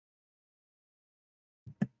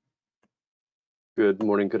Good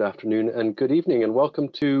morning, good afternoon, and good evening, and welcome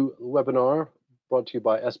to the webinar brought to you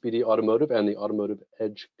by SBD Automotive and the Automotive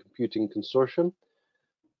Edge Computing Consortium.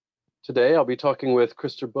 Today, I'll be talking with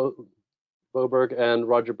Christopher Boberg and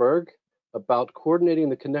Roger Berg about coordinating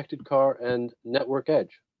the connected car and network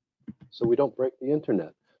edge so we don't break the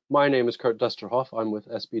internet. My name is Dusterhoff. I'm with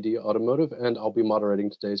SBD Automotive, and I'll be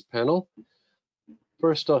moderating today's panel.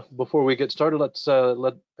 First, before we get started, let's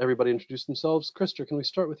let everybody introduce themselves. Christopher, can we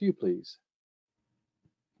start with you, please?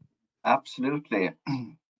 Absolutely.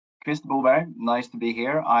 Christopher Boberg, nice to be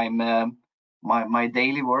here. I'm my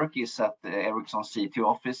daily work is at the Ericsson CTO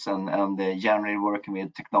office and generally working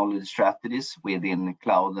with technology strategies within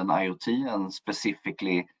cloud and IoT, and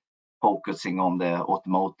specifically focusing on the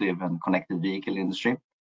automotive and connected vehicle industry.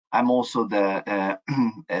 I'm also the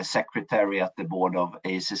secretary at the board of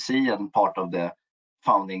AECC and part of the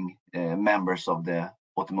founding members of the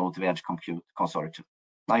Automotive Edge Compute Consortium.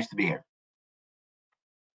 Nice to be here.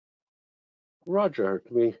 Roger,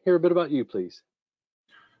 can we hear a bit about you, please?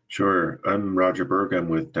 Sure. I'm Roger Berg. I'm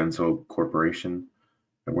with Denso Corporation.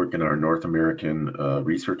 I work in our North American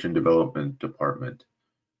Research and Development Department,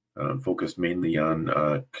 focused mainly on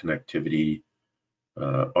connectivity,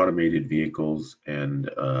 automated vehicles, and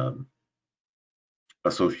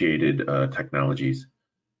associated technologies.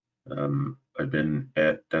 I've been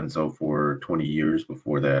at Denso for 20 years.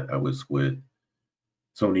 Before that, I was with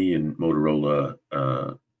Sony and Motorola,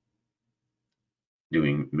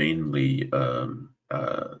 doing mainly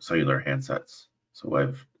cellular handsets. So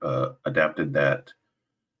I've adapted that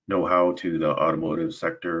know-how to the automotive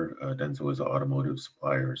sector. Denso is an automotive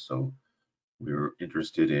supplier, so we're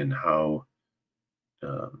interested in how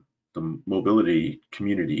the mobility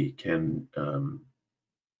community can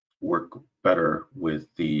work better with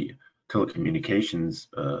the telecommunications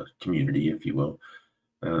community, if you will,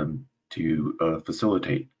 to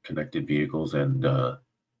facilitate connected vehicles and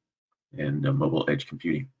mobile edge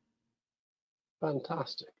computing.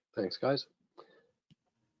 Fantastic. Thanks, guys.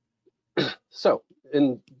 So,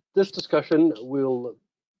 in this discussion, we'll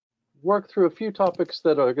work through a few topics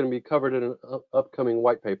that are going to be covered in an upcoming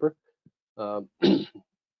white paper. A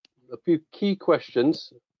few key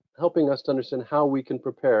questions helping us to understand how we can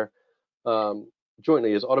prepare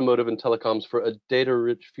jointly as automotive and telecoms for a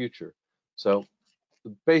data-rich future. So,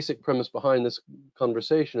 the basic premise behind this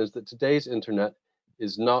conversation is that today's internet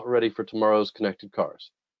is not ready for tomorrow's connected cars.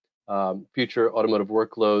 Future automotive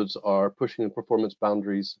workloads are pushing the performance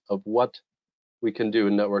boundaries of what we can do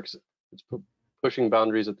in networks. It's pushing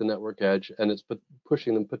boundaries at the network edge, and it's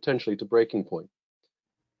pushing them potentially to breaking point.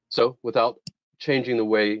 So without changing the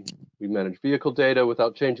way we manage vehicle data,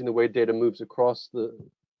 without changing the way data moves across the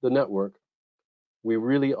network, we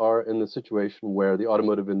really are in the situation where the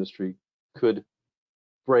automotive industry could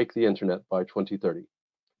break the internet by 2030.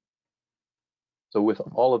 So with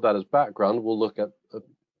all of that as background, we'll look at a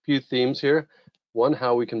few themes here. One,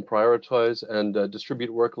 how we can prioritize and distribute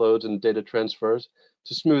workloads and data transfers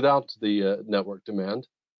to smooth out the network demand.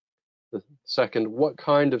 The second, what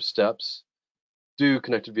kind of steps do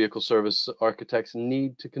connected vehicle service architects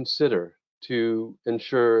need to consider to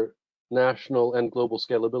ensure national and global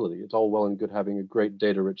scalability? It's all well and good having a great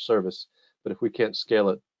data-rich service, but if we can't scale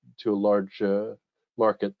it to a large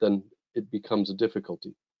market, then it becomes a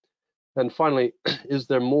difficulty. And finally, is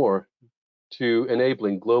there more to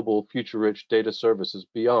enabling global future-rich data services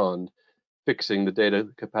beyond fixing the data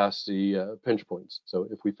capacity pinch points? So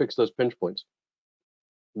if we fix those pinch points,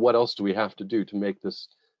 what else do we have to do to make this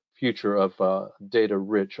future of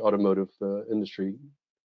data-rich automotive industry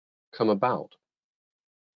come about?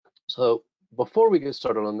 So before we get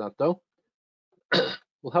started on that, though,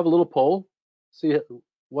 we'll have a little poll, see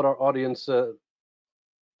what our audience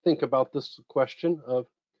think about this question of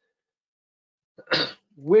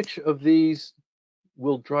which of these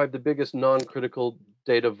will drive the biggest non-critical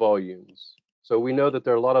data volumes. So we know that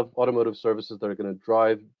there are a lot of automotive services that are going to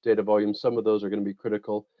drive data volumes. Some of those are going to be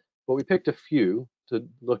critical, but we picked a few to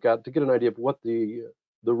look at to get an idea of what the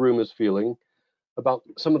room is feeling about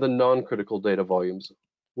some of the non-critical data volumes.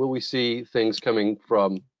 Will we see things coming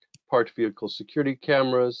from parked vehicle security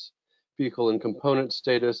cameras, vehicle and component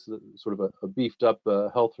status, sort of a beefed up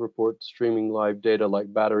health report, streaming live data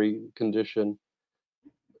like battery condition?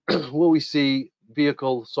 Will we see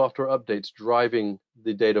vehicle software updates driving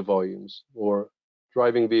the data volumes, or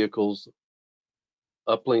driving vehicles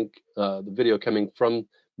uplink the video coming from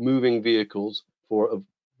moving vehicles for a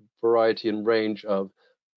variety and range of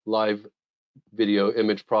live video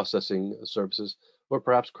image processing services, or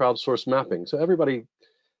perhaps crowdsourced mapping? So everybody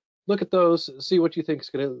look at those, see what you think is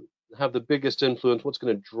going to have the biggest influence, what's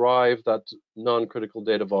going to drive that non-critical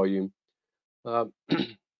data volume.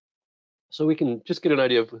 So we can just get an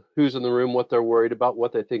idea of who's in the room, what they're worried about,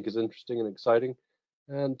 what they think is interesting and exciting,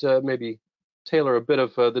 and maybe tailor a bit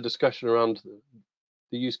of the discussion around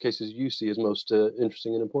the use cases you see as most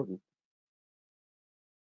interesting and important.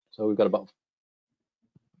 So we've got about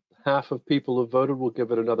half of people who voted. We'll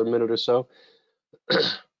give it another minute or so.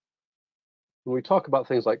 When we talk about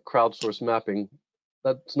things like crowdsourced mapping,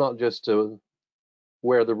 that's not just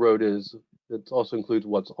where the road is. It also includes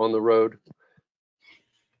what's on the road,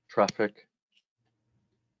 traffic,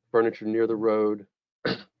 furniture near the road,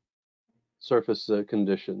 surface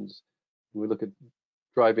conditions. When we look at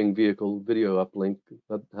driving vehicle video uplink,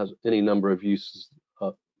 that has any number of uses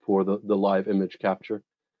for the live image capture.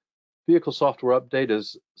 Vehicle software update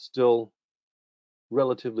is still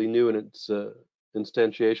relatively new in its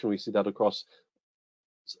instantiation. We see that across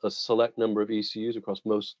a select number of ECUs across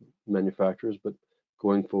most manufacturers, but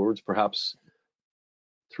going forwards, perhaps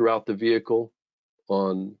throughout the vehicle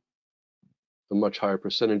on a much higher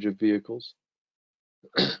percentage of vehicles.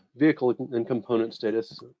 Vehicle and component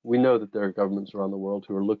status, we know that there are governments around the world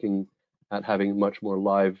who are looking at having much more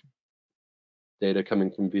live data coming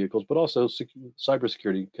from vehicles, but also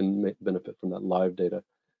cybersecurity can benefit from that live data.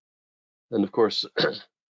 And of course,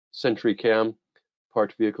 Sentry Cam,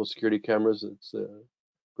 parked vehicle security cameras, it's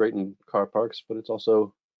great in car parks, but it's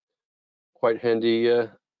also quite handy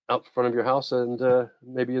out front of your house and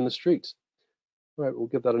maybe in the streets. All right, we'll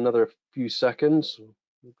give that another few seconds.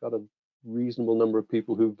 We've got a reasonable number of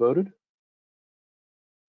people who voted.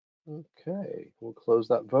 Okay, we'll close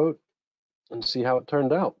that vote and see how it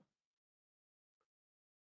turned out.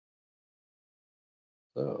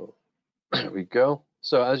 So there we go.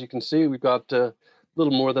 So as you can see, we've got a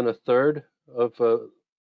little more than a third of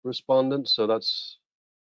respondents. So that's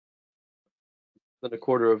than a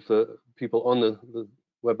quarter of the people on the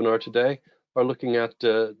webinar today are looking at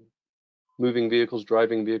moving vehicles,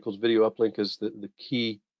 driving vehicles. Video uplink is the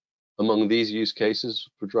key among these use cases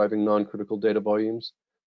for driving non-critical data volumes,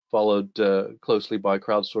 followed closely by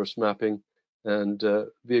crowdsourced mapping and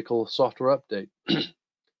vehicle software update.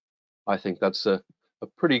 I think that's a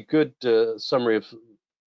pretty good summary of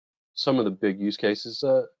some of the big use cases.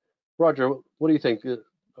 Roger, what do you think?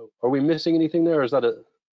 Are we missing anything there, or is that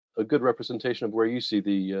a good representation of where you see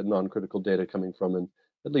the non-critical data coming from in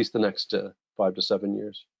at least the next 5 to 7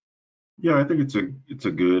 years? Yeah, I think it's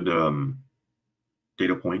a good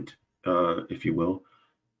data point, if you will.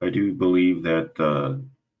 I do believe that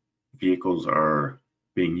vehicles are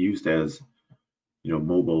being used as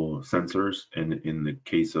mobile sensors, and in the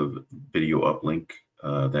case of video uplink,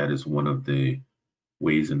 that is one of the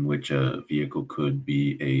ways in which a vehicle could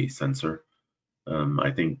be a sensor.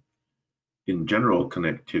 I think in general,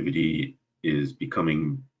 connectivity is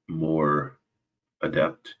becoming more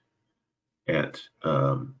adept at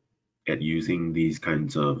using these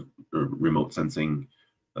kinds of remote sensing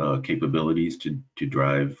capabilities to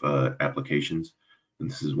drive applications. And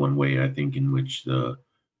this is one way I think in which the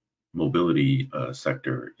mobility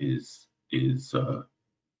sector is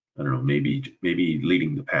I don't know, maybe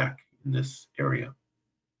leading the pack in this area.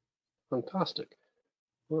 Fantastic.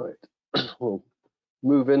 All right, we'll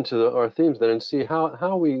move into our themes then and see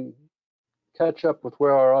how we catch up with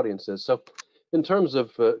where our audience is. So in terms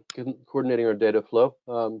of coordinating our data flow,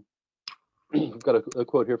 we've got a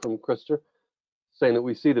quote here from Krister saying that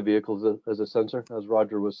we see the vehicles as a sensor, as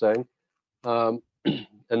Roger was saying, and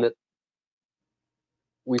that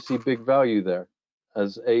we see big value there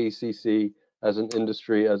as AECC, as an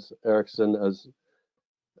industry, as Ericsson, as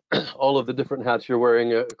all of the different hats you're wearing,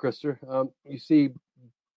 Krister. You see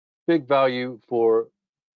big value for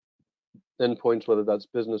endpoints, whether that's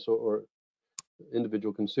business or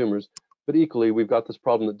individual consumers. But equally, we've got this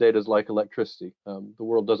problem that data is like electricity. The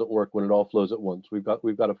world doesn't work when it all flows at once. We've got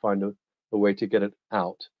to find a way to get it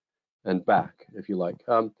out and back, if you like.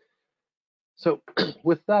 So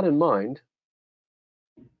with that in mind,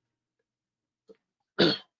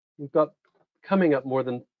 we've got coming up more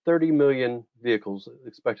than 30 million vehicles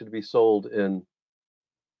expected to be sold in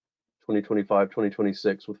 2025,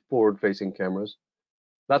 2026 with forward-facing cameras.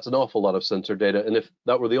 That's an awful lot of sensor data. And if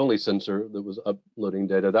that were the only sensor that was uploading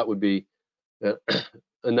data, that would be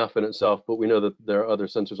enough in itself. But we know that there are other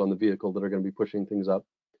sensors on the vehicle that are going to be pushing things up.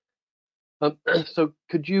 So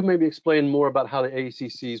could you maybe explain more about how the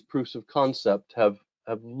AECC's proofs of concept have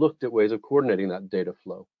looked at ways of coordinating that data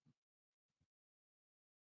flow?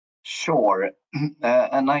 Sure,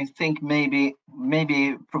 and I think maybe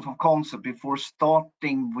proof of concept. Before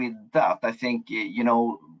starting with that, I think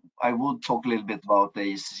I would talk a little bit about the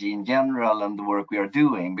AECC in general and the work we are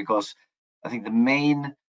doing, because I think the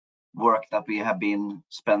main work that we have been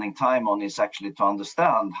spending time on is actually to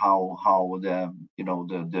understand how the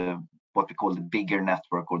what we call the bigger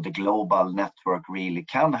network or the global network really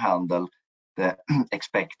can handle the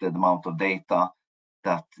expected amount of data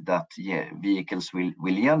that vehicles will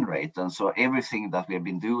generate. And so everything that we have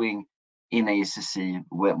been doing in AECC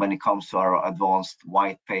when it comes to our advanced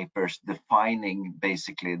white papers defining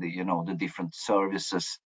basically the different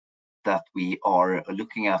services that we are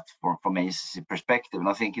looking at from AECC perspective. And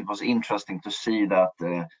I think it was interesting to see that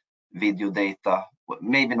video data,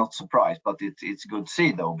 maybe not surprised, but it's good to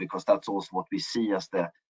see though, because that's also what we see as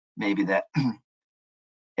maybe the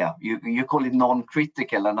yeah, you call it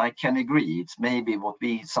non-critical, and I can agree. It's maybe what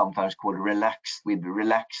we sometimes call relaxed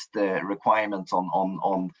requirements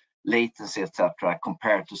on latency, etc.,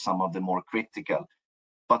 compared to some of the more critical.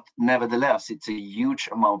 But nevertheless, it's a huge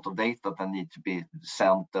amount of data that need to be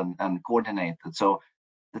sent and coordinated. So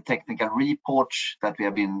the technical reports that we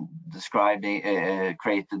have been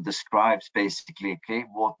created describes basically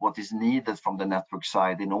what is needed from the network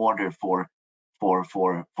side in order for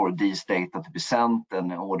these data to be sent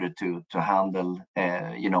and in order to handle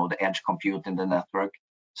the edge compute in the network.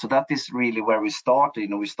 So that is really where we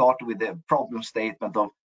started. We started with the problem statement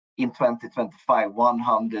of in 2025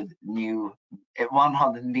 100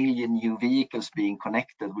 million new vehicles being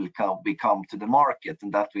connected will come to the market,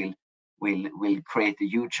 and that will create a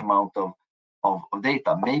huge amount of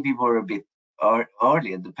data. Maybe we're a bit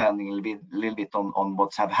earlier, depending a little bit on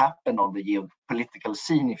what's have happened on the geopolitical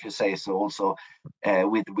scene, if you say so, also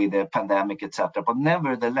with the pandemic, etc. But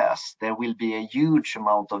nevertheless, there will be a huge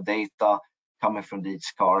amount of data coming from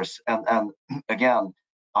these cars. And again,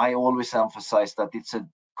 I always emphasize that it's a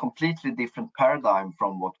completely different paradigm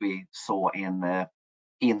from what we saw in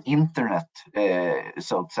internet,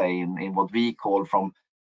 so to say, in what we call from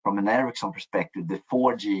an Ericsson perspective, the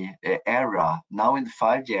 4G era. Now in the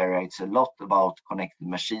 5G era, it's a lot about connected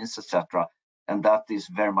machines, etc. And that is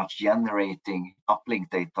very much generating uplink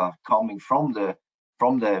data coming from the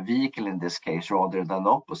vehicle in this case, rather than the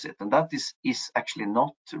opposite. And that is actually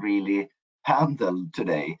not really handled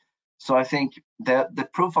today. So I think the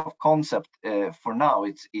proof of concept for now,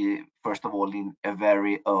 it's first of all in a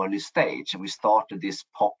very early stage. And we started this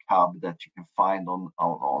POC hub that you can find on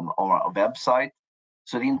our website.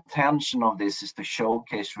 So the intention of this is to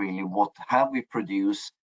showcase really what have we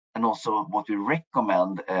produced and also what we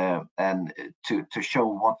recommend, and to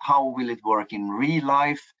show how will it work in real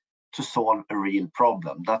life to solve a real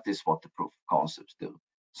problem. That is what the proof of concepts do.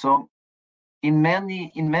 So in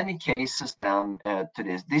many cases then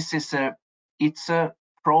it's a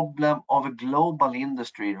problem of a global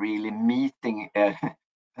industry really meeting a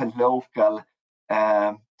local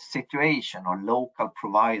situation or local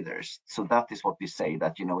providers. So that is what we say,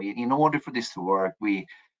 that in order for this to work, we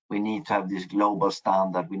need to have this global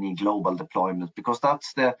standard, we need global deployment, because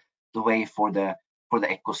that's the way for the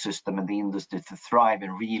ecosystem and the industry to thrive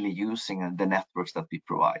and really using the networks that we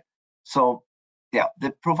provide. So yeah,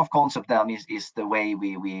 the proof of concept then is the way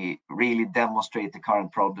we really demonstrate the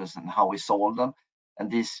current problems and how we solve them.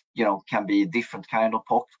 And this can be different kind of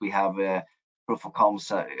POC. We have proof of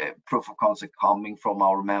concept coming from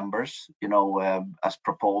our members, as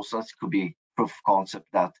proposals. It could be proof of concept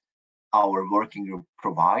that our working group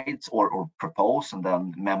provides or propose, and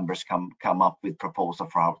then members come up with proposal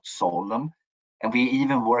for how to solve them. And we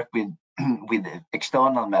even work with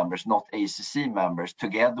external members, not AECC members,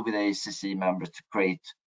 together with AECC members to create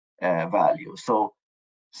value. So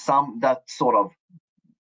that sort of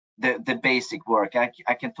the basic work. I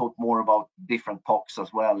can talk more about different POCs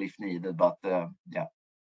as well if needed, but yeah.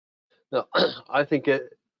 Now, I think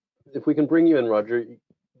if we can bring you in, Roger,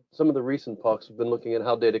 some of the recent POCs have been looking at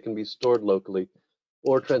how data can be stored locally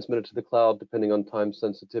or transmitted to the cloud depending on time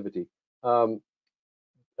sensitivity.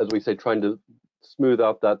 As we say, trying to smooth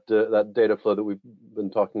out that data flow that we've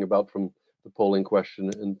been talking about from the polling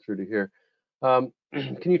question and through to here.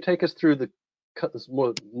 Can you take us through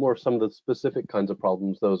more some of the specific kinds of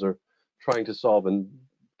problems those are trying to solve, and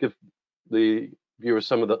give the viewers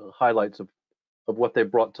some of the highlights of what they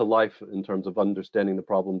brought to life in terms of understanding the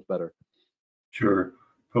problems better? Sure.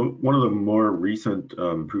 One of the more recent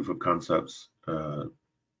proof of concepts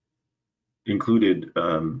included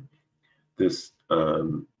this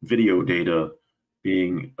video data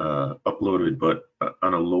being uploaded, but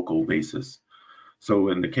on a local basis. So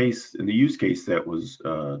in the use case that was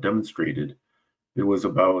demonstrated, it was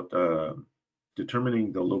about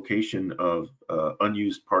determining the location of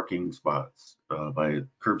unused parking spots by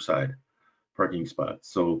curbside parking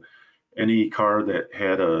spots. So any car that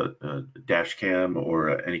had a dash cam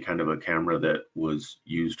or any kind of a camera that was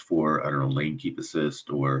used for, I don't know, lane keep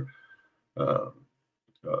assist or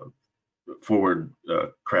forward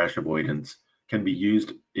crash avoidance can be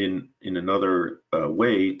used in another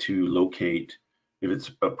way to locate, if it's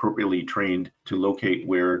appropriately trained, to locate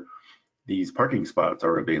where these parking spots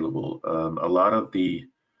are available. A lot of the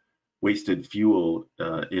wasted fuel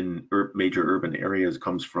in major urban areas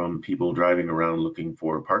comes from people driving around looking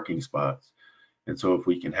for parking spots. And so if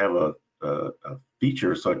we can have a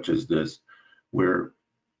feature such as this, where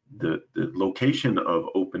the location of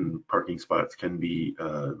open parking spots can be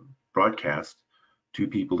broadcast to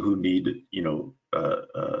people who need, you know,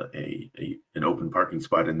 an open parking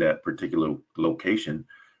spot in that particular location.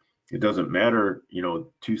 It doesn't matter, you know,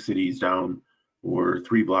 2 cities down or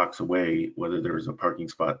 3 blocks away whether there's a parking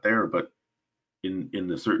spot there, but in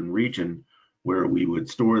the certain region where we would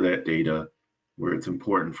store that data, where it's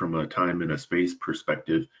important from a time and a space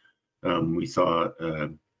perspective, we saw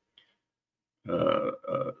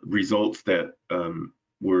results that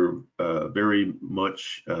were very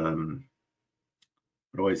much,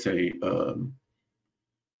 what do I say,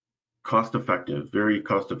 cost effective, very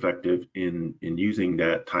cost effective in using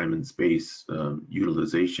that time and space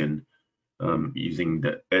utilization, using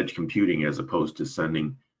the edge computing as opposed to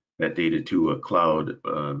sending that data to a cloud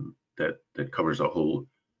that covers a whole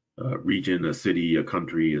region, a city, a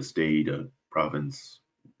country, a state, a province,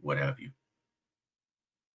 what have you.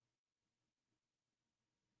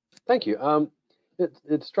 Thank you.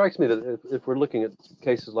 It strikes me that if we're looking at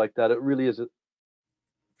cases like that, it really is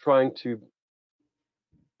trying to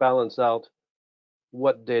balance out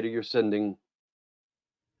what data you're sending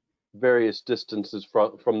various distances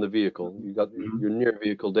from the vehicle. You got your near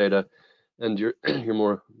vehicle data and your your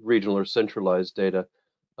more regional or centralized data.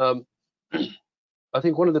 I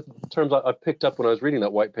think one of the terms I picked up when I was reading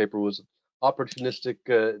that white paper was opportunistic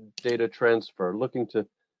data transfer, looking to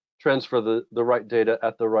transfer the right data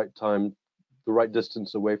at the right time, the right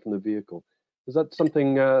distance away from the vehicle. Is that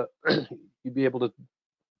something you'd be able to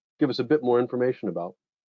give us a bit more information about?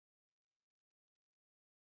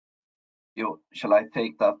 Shall I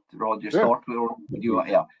take that, Roger? Sure. Start with, or you?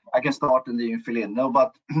 Yeah, I can start and then you fill in. No,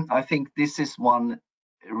 but I think this is one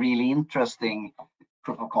really interesting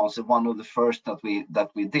proof of concept, one of the first that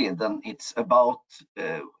we did, and it's about,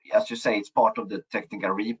 as you say, it's part of the technical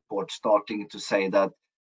report, starting to say that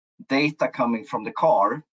data coming from the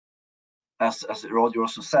car, as Roger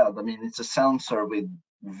also said, I mean, it's a sensor with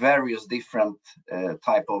various different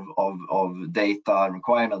type of data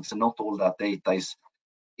requirements, and not all that data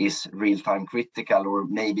is real-time critical, or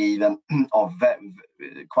maybe even of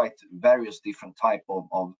quite various different type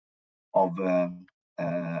of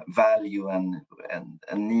value and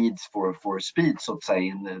needs for speed, so to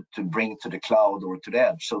say, to bring to the cloud or to the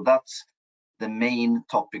edge. So that's the main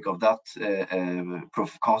topic of that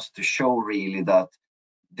proof of concept, to show really that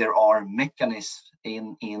there are mechanisms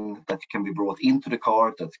in that can be brought into the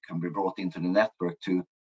car, that can be brought into the network to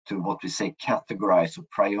what we say categorize or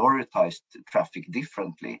prioritize traffic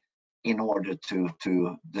differently, in order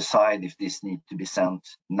to decide if this needs to be sent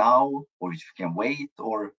now or if you can wait,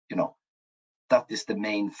 or, you know, that is the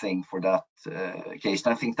main thing for that case.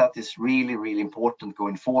 And I think that is really, really important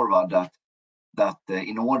going forward, that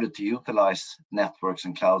in order to utilize networks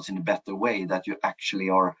and clouds in a better way, that you actually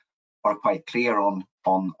are quite clear on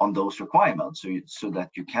those requirements, so that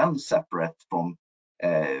you can separate from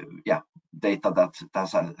data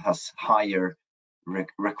that has higher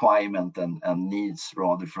requirement and needs,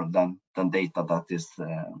 rather than data that is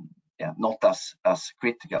not as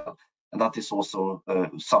critical. And that is also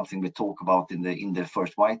something we talk about in the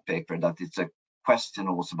first white paper, that it's a question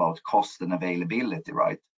also about cost and availability,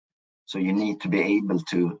 right? So you need to be able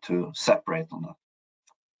to separate on that.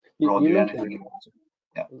 Roger, anything?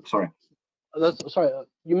 Yeah, sorry. Sorry,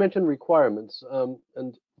 you mentioned requirements,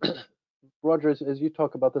 and Roger, as you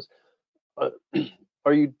talk about this,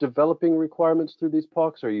 are you developing requirements through these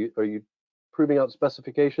POCs? Are you proving out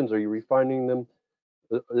specifications? Are you refining them?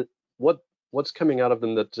 What's coming out of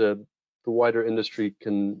them that the wider industry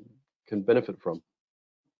can benefit from?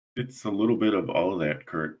 It's a little bit of all of that,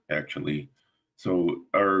 Kurt, actually. So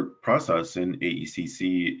our process in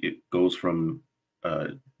AECC, it goes from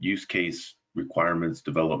use case requirements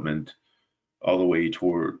development all the way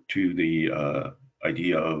to the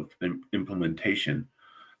idea of implementation,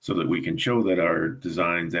 so that we can show that our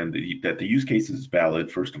designs and that the use case is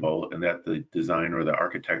valid, first of all, and that the design or the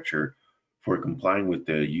architecture for complying with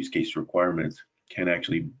the use case requirements can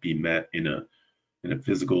actually be met in a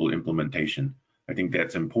physical implementation. I think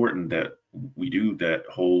that's important that we do that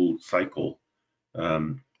whole cycle,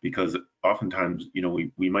 because oftentimes, you know,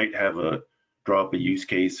 we might have draw up a use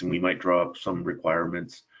case and we might draw up some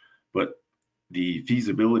requirements, but the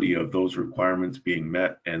feasibility of those requirements being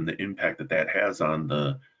met and the impact that has on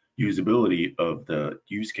the usability of the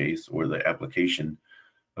use case or the application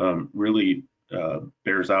really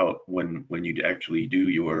bears out when you actually do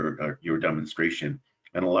your demonstration.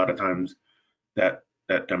 And a lot of times that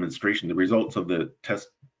demonstration, the results of the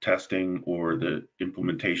testing or the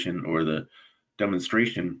implementation or the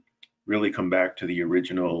demonstration really come back to the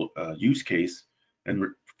original use case and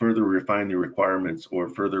further refine the requirements or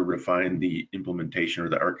further refine the implementation or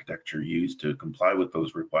the architecture used to comply with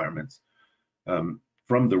those requirements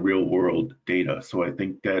from the real world data. So I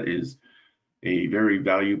think that is a very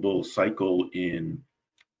valuable cycle in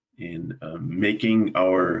making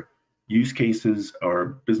our use cases, our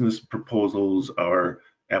business proposals, our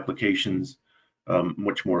applications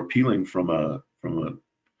much more appealing from a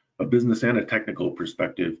business and a technical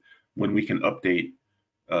perspective when we can update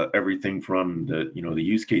everything from the the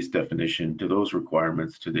use case definition to those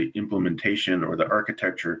requirements to the implementation or the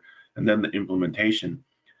architecture and then the implementation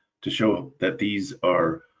to show that these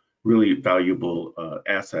are really valuable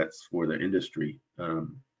assets for the industry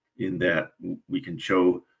in that we can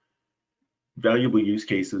show valuable use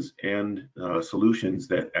cases and solutions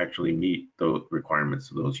that actually meet the requirements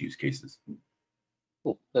of those use cases.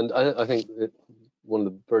 Cool. And I think one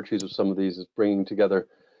of the virtues of some of these is bringing together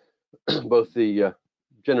both the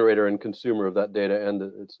generator and consumer of that data and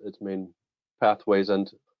its main pathways. And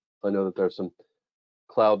I know that there's some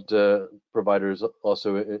cloud providers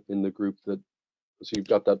also in the group that, so you've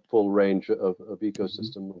got that full range of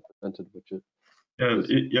ecosystem implemented, which is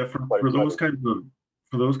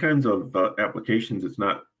for those kinds of applications, it's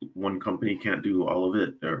not one company can't do all of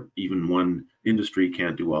it, or even one industry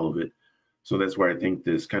can't do all of it. So that's why I think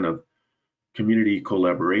this kind of community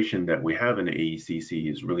collaboration that we have in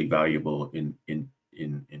AECC is really valuable in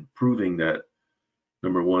proving that,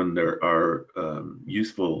 number one, there are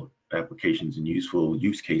useful applications and useful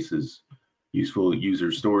use cases, useful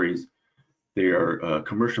user stories. They are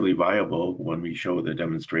commercially viable when we show the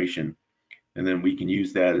demonstration, and then we can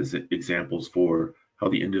use that as examples for how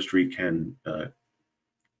the industry can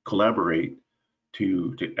collaborate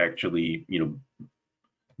to actually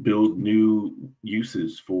build new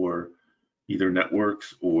uses for either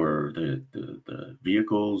networks or the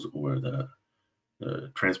vehicles or the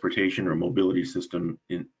transportation or mobility system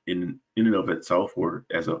in and of itself or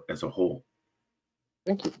as a whole.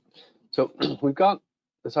 Thank you. So we've got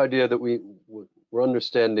this idea that we're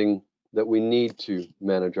understanding that we need to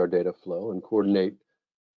manage our data flow and coordinate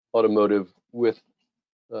automotive with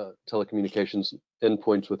telecommunications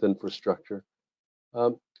endpoints with infrastructure.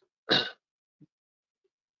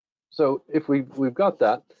 So if we've got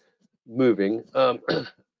that moving,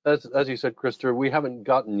 as you said, Christopher, we haven't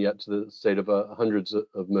gotten yet to the state of hundreds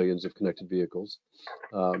of millions of connected vehicles.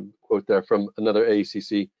 Quote there from another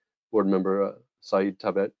AECC board member, Saeed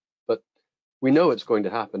Tabet. But we know it's going to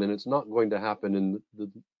happen, and it's not going to happen in the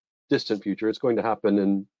distant future. It's going to happen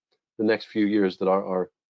in the next few years that our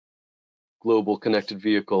global connected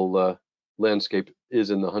vehicle landscape is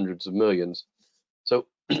in the hundreds of millions. So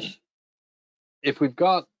if we've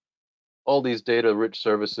got all these data-rich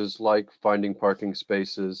services like finding parking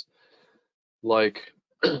spaces, like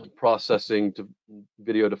processing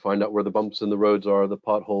video to find out where the bumps in the roads are, the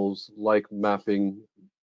potholes, like mapping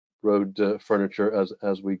road furniture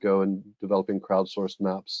as we go and developing crowdsourced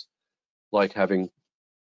maps, like having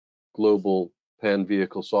global pan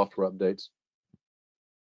vehicle software updates.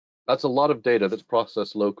 That's a lot of data that's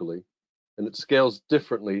processed locally, and it scales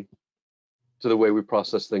differently to the way we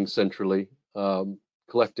process things centrally,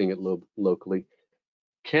 collecting it locally.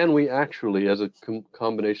 Can we actually, as a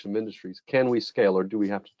combination of industries, can we scale, or do we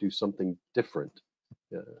have to do something different?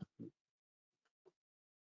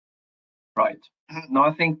 Right. No,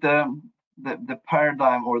 I think the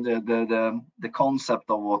paradigm or the concept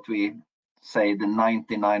of what we say the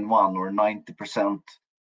 99-1 or 90%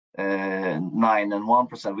 9 and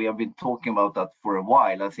 1%, we have been talking about that for a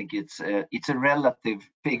while. I think it's a relative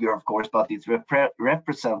figure, of course, but it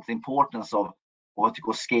represents the importance of what you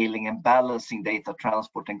call scaling and balancing data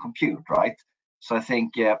transport and compute, right? So I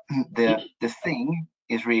think the thing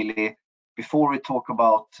is really, before we talk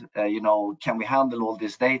about can we handle all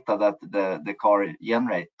this data that the car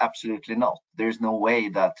generate? Absolutely not. There's no way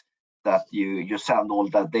that you send all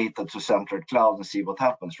that data to central cloud and see what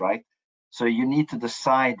happens, right? So you need to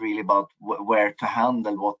decide really about where to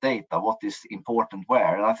handle what data, what is important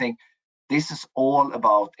where. And I think this is all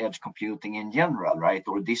about edge computing in general, right?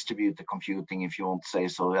 Or distributed computing, if you want to say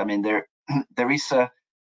so. I mean, there is a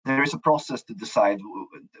process to decide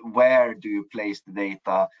where do you place the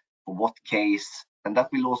data, for what case, and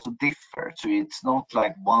that will also differ. So it's not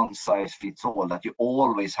like one size fits all, that you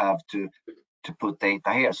always have to put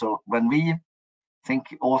data here. So when we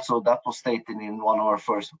think also that was stated in one of our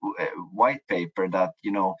first white paper that,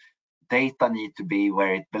 you know, data need to be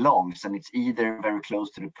where it belongs, and it's either very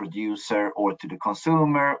close to the producer or to the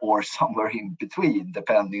consumer or somewhere in between,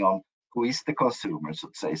 depending on who is the consumer, so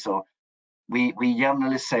to say. So we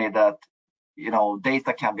generally say that, you know,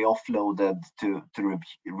 data can be offloaded to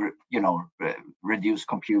reduce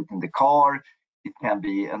compute in the car. It can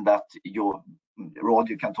be, and that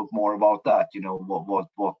Roger can talk more about that, you know,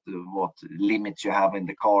 what limits you have in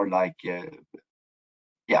the car, like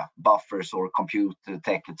buffers or compute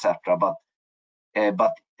tech, etc. But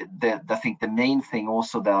I think the main thing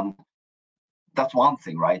also then, that's one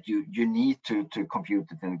thing, right? You need to compute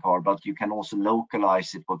it in the car, but you can also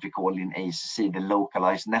localize it, what we call in AECC the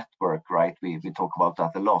localized network, right? We talk about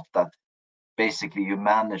that a lot, that basically you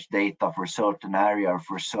manage data for a certain area,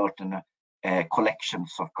 for certain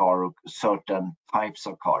collections of car, or certain types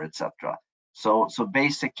of car, etc. So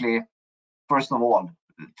basically, first of all,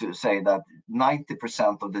 to say that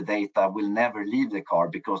 90% of the data will never leave the car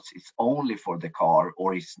because it's only for the car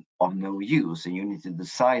or it's of no use, and you need to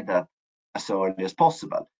decide that as early as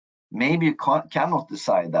possible. Maybe you cannot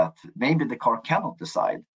decide that. Maybe the car cannot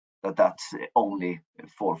decide that that's only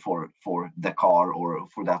for the car or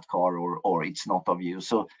for that car, or it's not of use.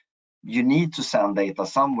 So you need to send data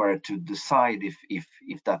somewhere to decide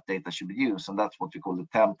if that data should be used, and that's what we call the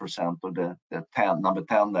 10% or the 10, number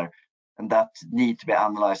 10 there, and that need to be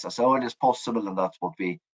analyzed as early as possible, and that's what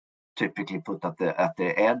we typically put at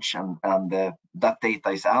the edge, and that data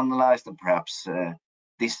is analyzed and perhaps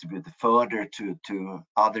distributed further to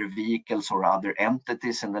other vehicles or other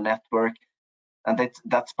entities in the network. And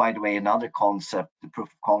that's by the way another concept, the proof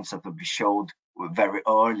of concept that we showed very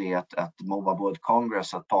early at the Mobile World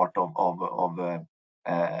Congress as part of the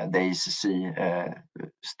AECC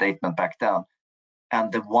statement back then.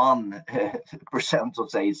 And the 1% of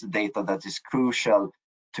say is the data that is crucial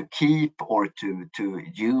to keep or to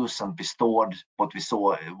use and be stored, what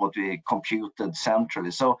we computed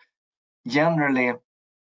centrally. So generally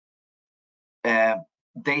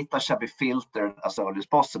data shall be filtered as early as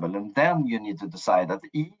possible, and then you need to decide that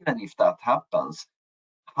even if that happens,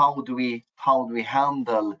 how do we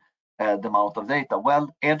handle the amount of data?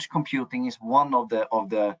 Well, edge computing is one of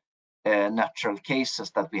the natural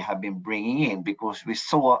cases that we have been bringing in, because we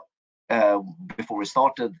saw before we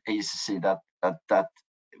started AECC that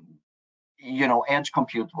you know, edge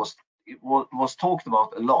compute was talked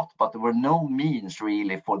about a lot, but there were no means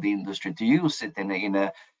really for the industry to use it in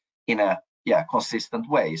a consistent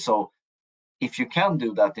way. So if you can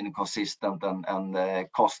do that in a consistent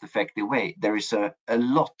and cost-effective way, there is a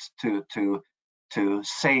lot to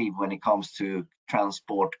save when it comes to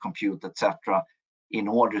transport, compute, etc., in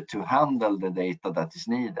order to handle the data that is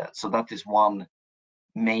needed. So that is one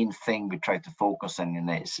main thing we try to focus on in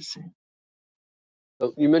AECC.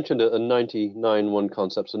 You mentioned a 99-1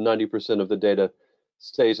 concept, so 90% of the data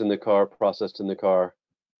stays in the car, processed in the car,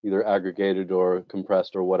 either aggregated or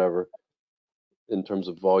compressed or whatever. In terms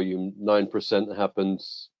of volume, 9%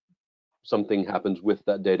 happens, something happens with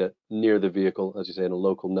that data near the vehicle, as you say, in a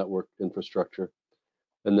local network infrastructure,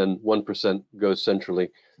 and then 1% goes centrally.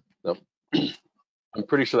 Now, I'm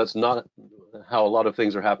pretty sure that's not how a lot of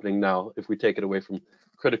things are happening now, if we take it away from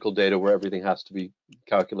critical data where everything has to be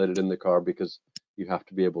calculated in the car, because you have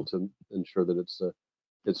to be able to ensure that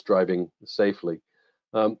it's driving safely.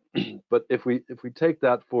 But if we take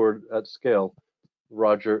that forward at scale,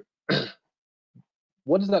 Roger,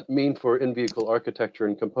 what does that mean for in-vehicle architecture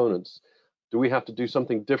and components? Do we have to do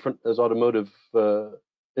something different as automotive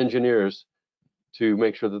engineers to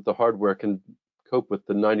make sure that the hardware can cope with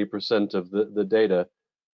the 90% of the data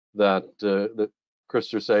that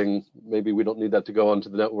Chris is saying? Maybe we don't need that to go onto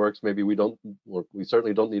the networks. Maybe we don't, or we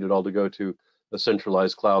certainly don't need it all to go to a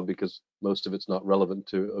centralized cloud, because most of it's not relevant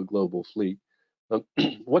to a global fleet.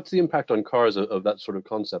 What's the impact on cars of that sort of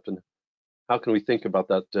concept, and how can we think about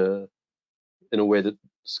that in a way that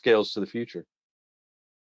scales to the future?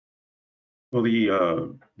 Well,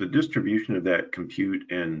 the distribution of that compute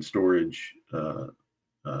and storage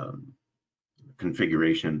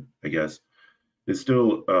configuration, I guess, is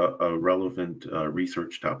still a relevant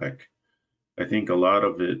research topic. I think a lot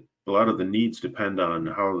of the needs depend on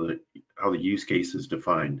how the use case is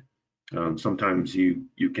defined. Sometimes you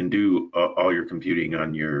can do all your computing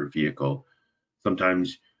on your vehicle.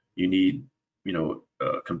 Sometimes you need,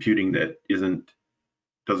 computing that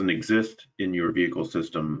doesn't exist in your vehicle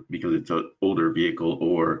system because it's an older vehicle,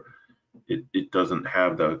 or it doesn't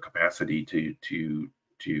have the capacity to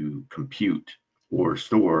compute or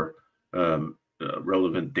store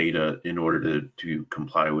relevant data in order to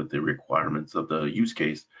comply with the requirements of the use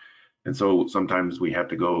case. And so sometimes we have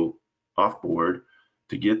to go off board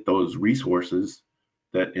to get those resources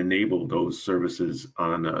that enable those services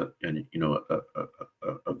on a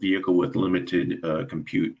vehicle with limited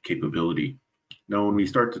compute capability. Now, when we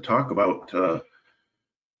start to talk about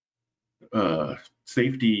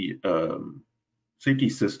safety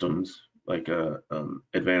systems, like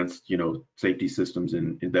advanced safety systems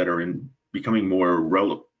that are becoming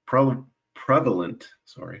more prevalent,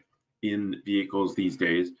 in vehicles these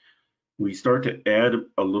days, we start to add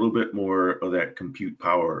a little bit more of that compute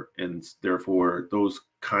power, and therefore those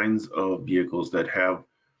kinds of vehicles that have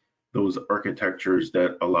those architectures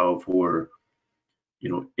that allow for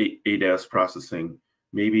ADAS processing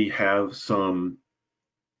maybe have some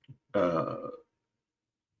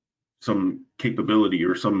capability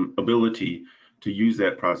or some ability to use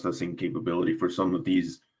that processing capability for some of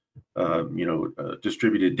these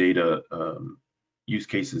distributed data use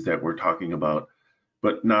cases that we're talking about,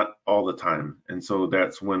 but not all the time. And so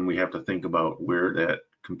that's when we have to think about where that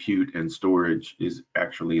compute and storage is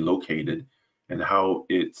actually located and how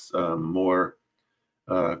it's more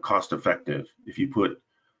cost effective. If you put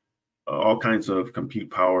all kinds of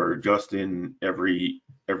compute power just in every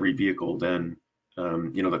vehicle, then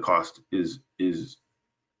the cost is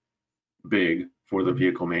big for the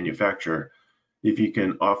vehicle manufacturer. If you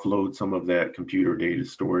can offload some of that computer data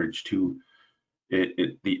storage to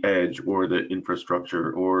the edge or the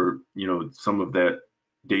infrastructure, or some of that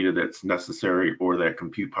data that's necessary, or that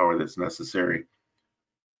compute power that's necessary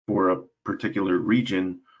for a particular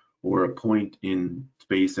region or a point in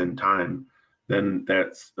space and time, then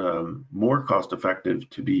that's more cost effective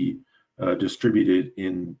to be distributed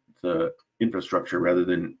in the infrastructure rather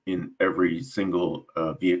than in every single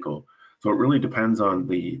vehicle. So it really depends on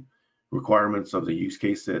the requirements of the use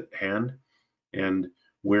case at hand and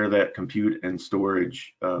where that compute and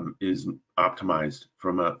storage is optimized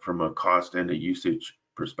from a cost and a usage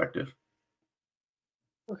perspective.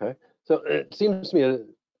 Okay, so it seems to me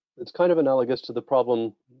it's kind of analogous to the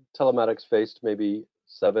problem telematics faced maybe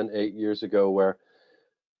 7-8 years ago, where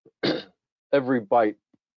every byte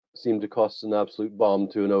seemed to cost an absolute bomb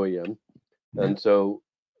to an OEM. And so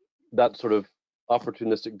that sort of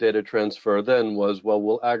opportunistic data transfer then was, well,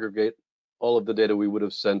 we'll aggregate all of the data we would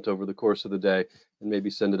have sent over the course of the day and maybe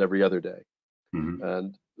send it every other day.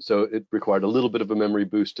 And so it required a little bit of a memory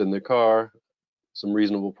boost in the car, some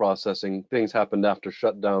reasonable processing. Things happened after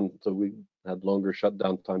shutdown, so we had longer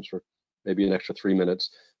shutdown times for maybe an extra 3 minutes,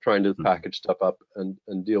 trying to package stuff up and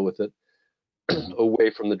deal with it away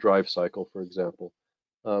from the drive cycle, for example.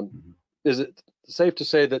 Is it safe to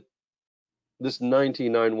say that this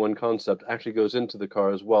 99.1 concept actually goes into the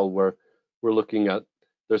car as well, where we're looking at,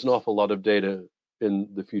 there's an awful lot of data in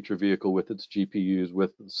the future vehicle with its GPUs,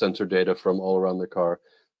 with sensor data from all around the car,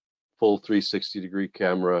 full 360-degree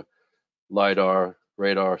camera, LiDAR,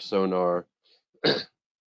 radar, sonar,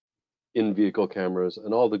 in-vehicle cameras,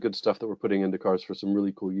 and all the good stuff that we're putting into cars for some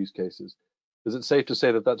really cool use cases. Is it safe to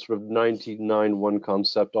say that that sort of 99.1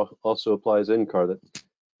 concept also applies in car, that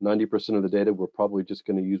 90% of the data we're probably just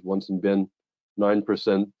going to use once and bin,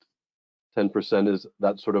 9%, 10% is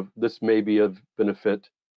that sort of, this may be of benefit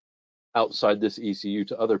outside this ECU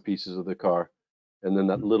to other pieces of the car, and then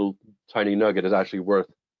that little tiny nugget is actually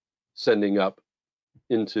worth sending up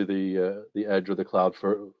into the edge or the cloud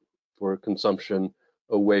for consumption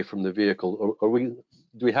away from the vehicle? Or do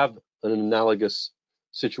we have an analogous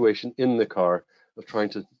situation in the car of trying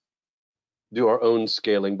to do our own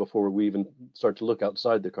scaling before we even start to look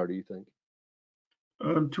outside the car, do you think?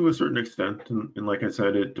 To a certain extent, and like I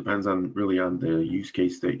said, it depends really on the use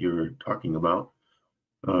case that you're talking about.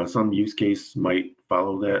 Some use case might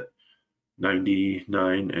follow that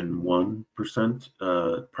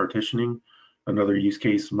 99.1% partitioning. Another use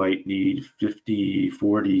case might need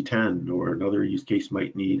 50-40-10, or another use case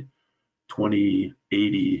might need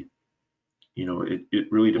 20-80.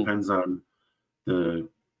 It really depends on the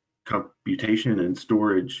computation and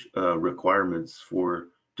storage requirements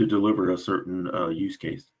to deliver a certain use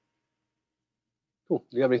case. Cool.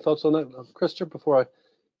 Do you have any thoughts on that, Christopher, before I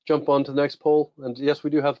jump on to the next poll? And yes,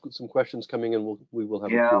 we do have some questions coming in. We will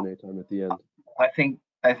have a Q&A time at the end.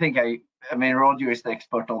 I mean, Roger is the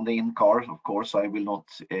expert on the in-car, of course, so I will not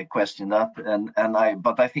question that.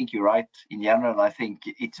 But I think you're right. In general, I think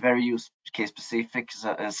it's very use case specific.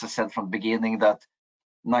 As I said from the beginning, that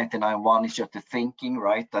 99.1 is just the thinking,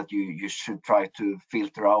 right? That you should try to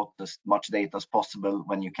filter out as much data as possible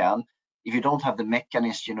when you can. If you don't have the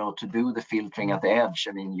mechanism, to do the filtering at the edge,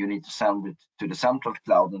 I mean, you need to send it to the central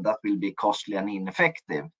cloud, and that will be costly and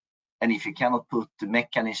ineffective. And if you cannot put the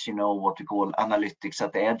mechanism, what we call analytics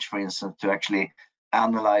at the edge, for instance, to actually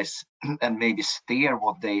analyze and maybe steer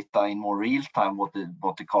what data in more real time, what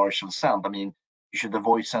the car shall send. I mean, you should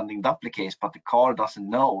avoid sending duplicates, but the car doesn't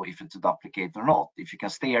know if it's a duplicate or not. If you can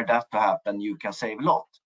steer that to happen, you can save a lot.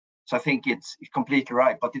 So I think it's completely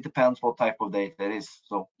right, but it depends what type of data it is.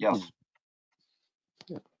 So yes.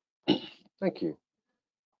 Yeah. Thank you.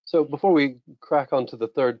 So before we crack onto the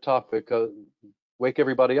third topic, wake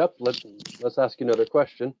everybody up. Let's ask you another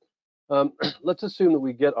question. Let's assume that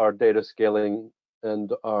we get our data scaling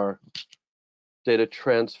and our data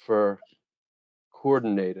transfer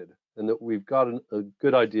coordinated, and that we've got a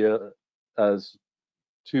good idea as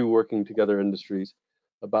two working together industries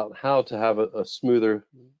about how to have a smoother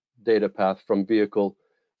data path from vehicle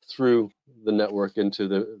through the network into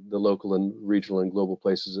the local and regional and global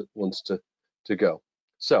places it wants to go.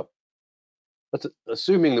 So let's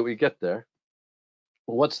assuming that we get there,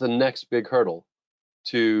 what's the next big hurdle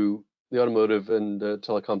to the automotive and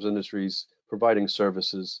telecoms industries providing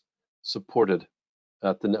services supported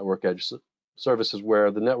at the network edge? So services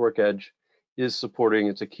where the network edge is supporting,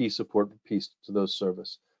 it's a key support piece to those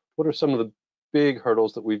services. What are some of the big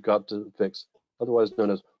hurdles that we've got to fix, otherwise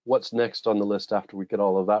known as what's next on the list after we get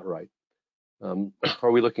all of that right?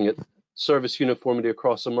 Are we looking at service uniformity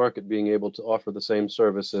across the market, being able to offer the same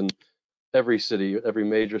service in every city, every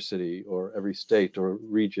major city, or every state or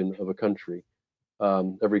region of a country,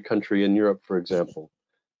 every country in Europe, for example?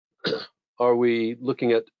 Are we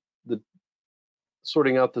looking at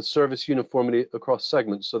sorting out the service uniformity across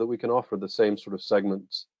segments so that we can offer the same sort of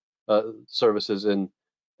segments, services in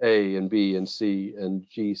A and B and C and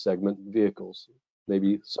G segment vehicles?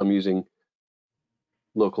 Maybe some using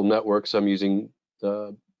local networks, some using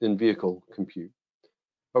in-vehicle compute.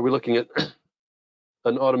 Are we looking at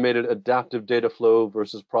an automated adaptive data flow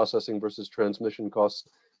versus processing versus transmission cost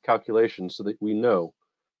calculation so that we know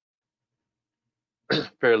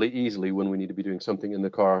fairly easily when we need to be doing something in the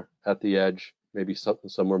car at the edge, maybe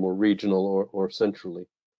somewhere more regional or centrally,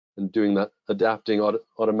 and doing that, adapting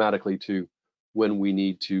automatically to when we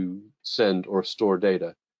need to send or store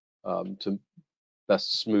data to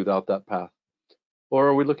best smooth out that path? Or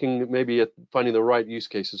are we looking maybe at finding the right use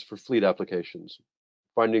cases for fleet applications,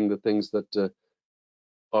 finding the things that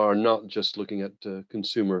are not just looking at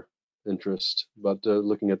consumer interest, but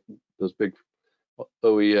looking at those big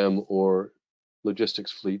OEM or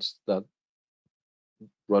logistics fleets that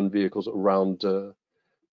run vehicles around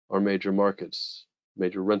our major markets,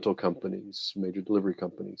 major rental companies, major delivery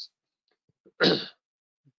companies?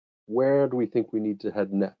 Where do we think we need to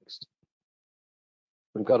head next?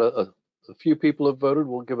 We've got a few people have voted.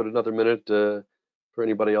 We'll give it another minute for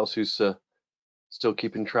anybody else who's still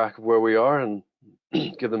keeping track of where we are, and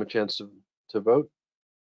give them a chance to vote.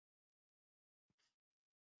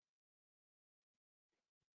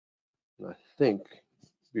 And I think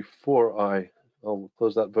before I'll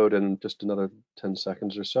close that vote in just another 10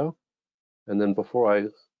 seconds or so. And then before I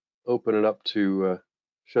open it up to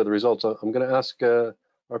share the results, I'm going to ask our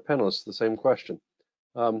panelists the same question.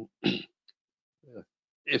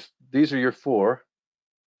 If these are your four,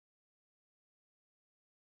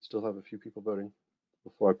 still have a few people voting.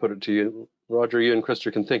 Before I put it to you, Roger, you and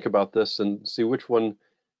Christer can think about this and see which one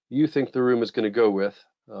you think the room is going to go with,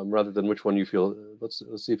 rather than which one you feel. Let's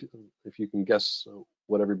see if you can guess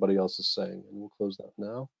what everybody else is saying, and we'll close that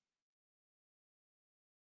now.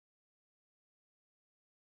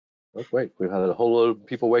 Oh, wait, we've had a whole load of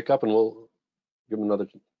people wake up, and we'll give them another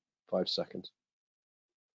 5 seconds.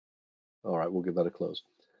 All right, we'll give that a close.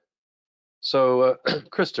 So,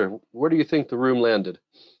 Christer, where do you think the room landed?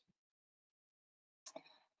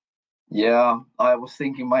 Yeah, I was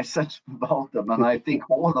thinking myself about them, and I think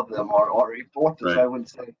all of them are important. Right. So I would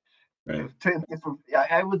say, Right.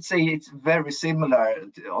 I would say it's very similar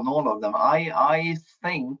on all of them. I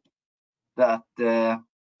think that yeah,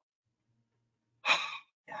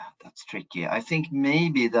 that's tricky. I think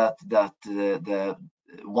maybe that the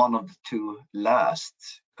one of the two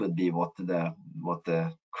last could be what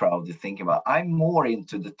the crowd is thinking about. I'm more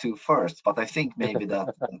into the two first, but I think maybe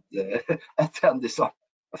that attendees are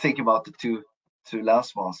thinking about the two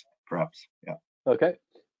last ones, perhaps. Yeah. Okay.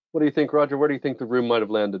 What do you think, Roger? Where do you think the room might have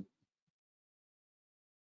landed?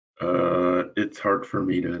 It's hard for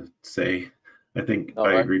me to say. I think All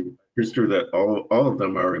I right. agree with Christer that all of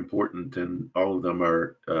them are important and all of them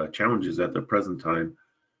are challenges at the present time.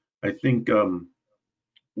 I think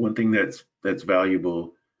one thing that's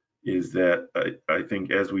valuable is that I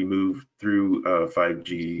think as we move through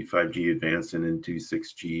 5G advanced and into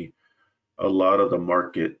 6G, a lot of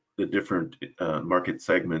the different market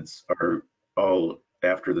segments are all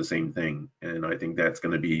after the same thing, and I think that's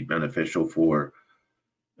going to be beneficial for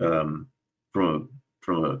from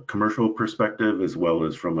a commercial perspective as well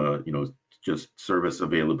as from a just service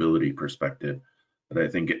availability perspective. But I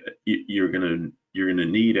think you're going to you're going to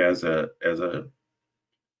need as a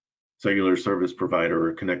cellular service provider or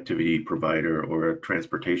a connectivity provider or a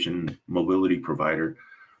transportation mobility provider,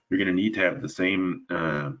 you're going to need to have the same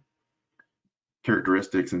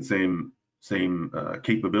characteristics and same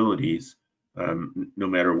capabilities, no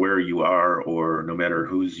matter where you are or no matter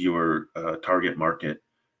who's your target market.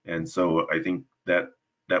 And so I think that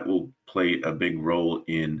will play a big role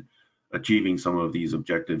in achieving some of these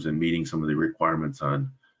objectives and meeting some of the requirements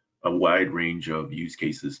on a wide range of use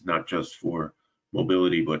cases, not just for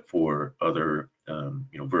mobility, but for other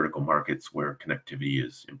vertical markets where connectivity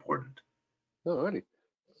is important. Alrighty,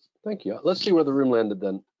 thank you. Let's see where the room landed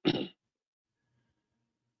then.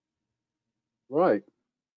 Right.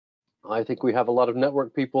 I think we have a lot of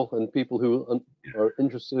network people and people who are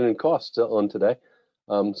interested in cost on today.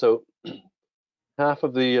 So half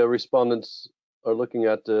of the respondents are looking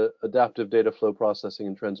at adaptive data flow processing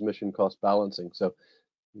and transmission cost balancing. So,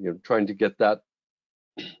 trying to get that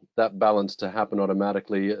balance to happen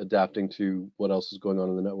automatically, adapting to what else is going on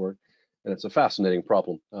in the network. And it's a fascinating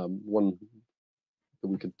problem. One that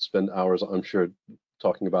we could spend hours, I'm sure,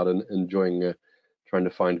 talking about and enjoying trying to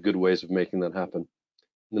find good ways of making that happen.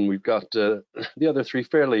 And then we've got the other three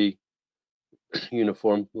fairly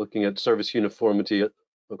uniform, looking at service uniformity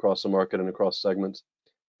across the market and across segments.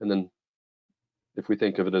 And then if we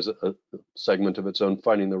think of it as a segment of its own,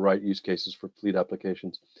 finding the right use cases for fleet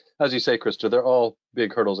applications. As you say, Krista, they're all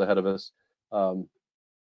big hurdles ahead of us.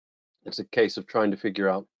 It's a case of trying to figure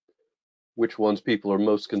out which ones people are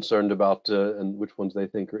most concerned about and which ones they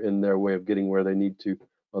think are in their way of getting where they need to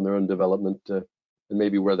on their own development, and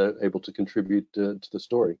maybe where they're able to contribute to the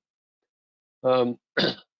story.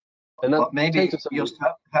 And that maybe just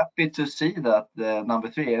happy to see that number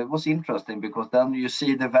 3. It was interesting because then you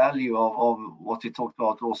see the value of what we talked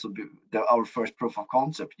about, also our first proof of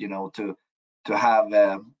concept, to have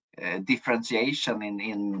a differentiation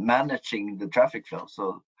in managing the traffic flow.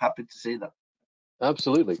 So happy to see that.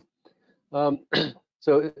 Absolutely.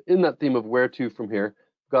 So in that theme of where to from here,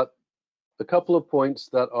 got a couple of points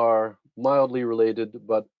that are mildly related,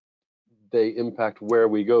 but they impact where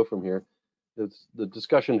we go from here. It's the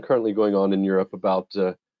discussion currently going on in Europe about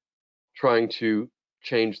trying to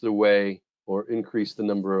change the way or increase the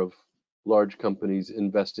number of large companies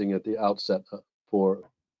investing at the outset for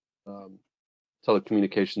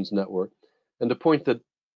telecommunications network. And the point that,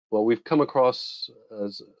 well, we've come across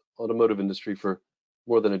as automotive industry for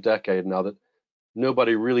more than a decade now, that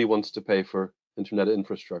nobody really wants to pay for internet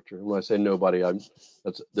infrastructure. And when I say nobody,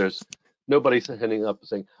 there's nobody standing up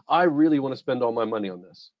saying, I really want to spend all my money on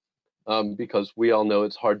this. Because we all know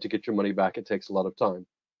it's hard to get your money back. It takes a lot of time.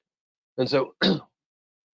 And so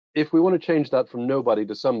if we want to change that from nobody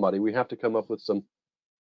to somebody, we have to come up with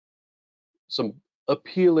some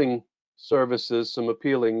appealing services, some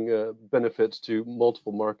appealing benefits to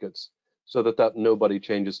multiple markets, so that nobody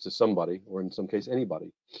changes to somebody, or in some case,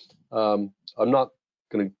 anybody. I'm not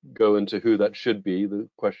going to go into who that should be. The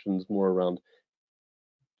question's more around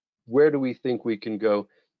where do we think we can go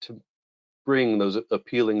to bring those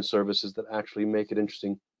appealing services that actually make it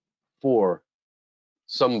interesting for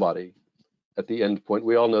somebody at the end point.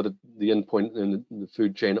 We all know that the end point in the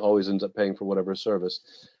food chain always ends up paying for whatever service.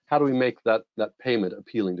 How do we make that payment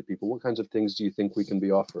appealing to people? What kinds of things do you think we can be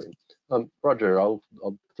offering? Roger, I'll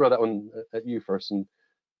throw that one at you first and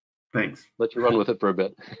thanks. Let you run with it for a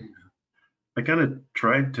bit. I kind of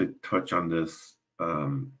tried to touch on this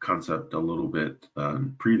concept a little bit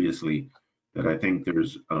previously, that I think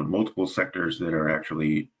there's multiple sectors that are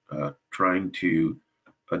actually trying to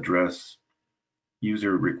address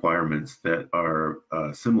user requirements that are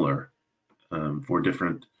similar for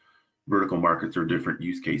different vertical markets or different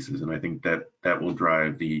use cases. And I think that will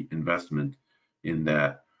drive the investment in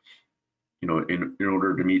that, in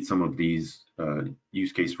order to meet some of these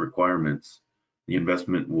use case requirements, the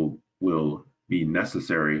investment will be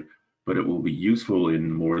necessary, but it will be useful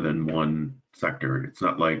in more than one sector. It's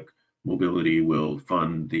not like mobility will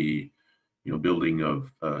fund the building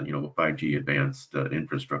of 5G advanced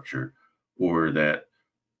infrastructure, or that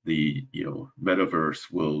the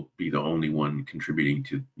metaverse will be the only one contributing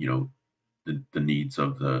to the needs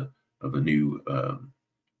of the new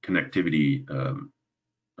connectivity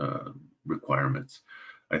requirements.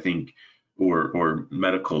 I think, or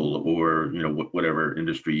medical, or whatever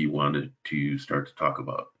industry you wanted to start to talk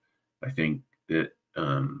about. I think that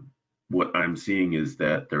what I'm seeing is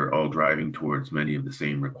that they're all driving towards many of the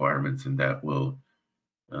same requirements, and that will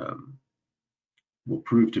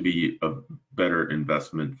prove to be a better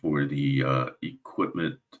investment for the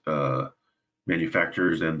equipment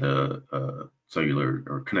manufacturers and the cellular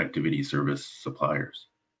or connectivity service suppliers.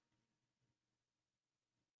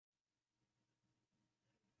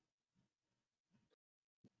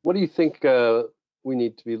 What do you think we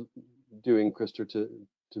need to be doing, Christer,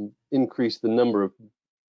 to increase the number of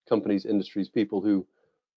companies, industries, people who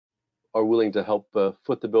are willing to help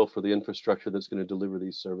foot the bill for the infrastructure that's going to deliver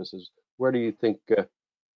these services? Where do you think,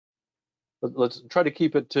 let's try to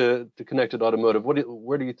keep it to connected automotive.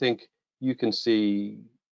 Where do you think you can see,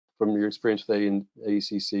 from your experience with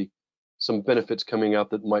AECC, some benefits coming out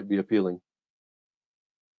that might be appealing?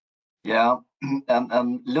 Yeah,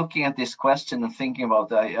 and looking at this question and thinking about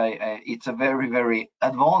it's a very, very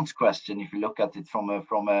advanced question if you look at it from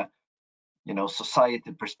a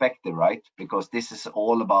society perspective, right? Because this is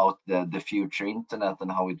all about the future internet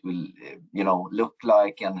and how it will look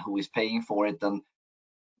like and who is paying for it. And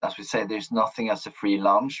as we say, there's nothing as a free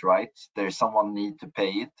lunch, right? There's someone need to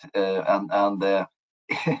pay it, and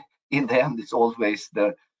in the end, it's always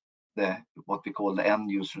the what we call the end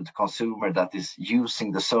user, the consumer, that is using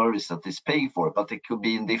the service that is paying for it. But it could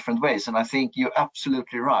be in different ways. And I think you're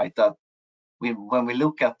absolutely right that when we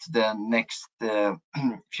look at the next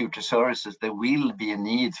future services, there will be a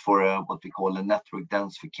need for what we call a network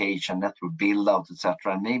densification, network build out,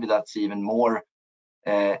 etc. And maybe that's even more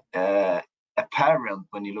apparent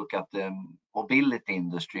when you look at the mobility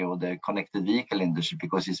industry or the connected vehicle industry,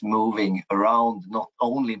 because it's moving around not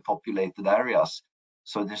only in populated areas.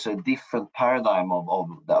 So there's a different paradigm of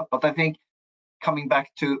that. But I think coming back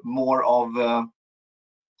to more of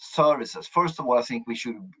services, first of all, I think we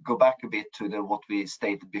should go back a bit to what we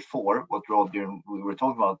stated before, what Roger and we were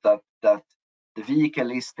talking about, that the vehicle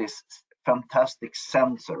is this fantastic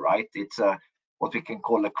sensor, right? It's what we can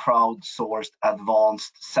call a crowdsourced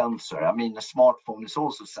advanced sensor. I mean, a smartphone is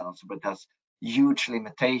also a sensor, but it has huge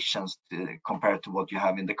limitations compared to what you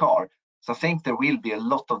have in the car. So I think there will be a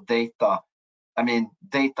lot of data. I mean,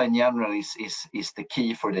 data in general is the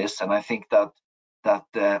key for this, and I think that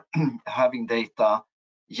having data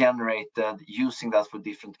generated, using that for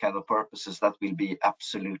different kind of purposes, that will be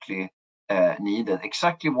absolutely needed.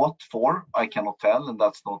 Exactly what for, I cannot tell, and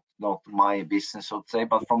that's not my business, so to say.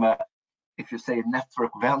 But from a, if you say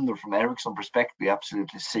network vendor from Ericsson perspective, we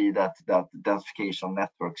absolutely see that densification of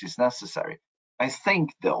networks is necessary. I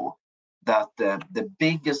think though that the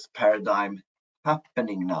biggest paradigm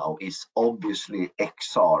happening now is obviously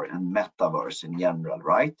XR and metaverse in general,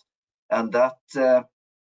 right? And that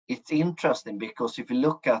it's interesting because if you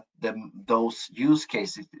look at those use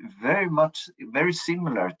cases, very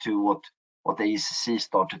similar to what the AECC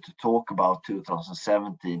started to talk about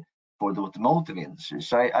 2017 for the automotive industry.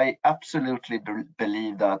 So I absolutely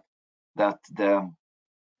believe that the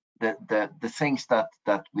things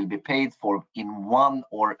that will be paid for in one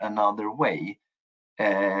or another way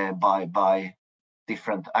by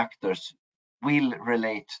different actors will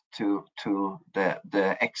relate to the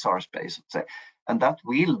XR space, let's say. And that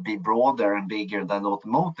will be broader and bigger than the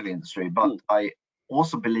automotive industry. But I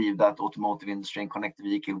also believe that automotive industry and connected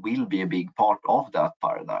vehicle will be a big part of that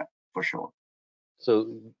paradigm for sure.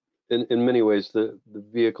 So in many ways, the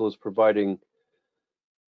vehicle is providing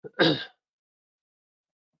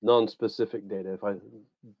non-specific data. If I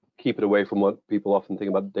keep it away from what people often think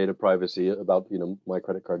about data privacy, about my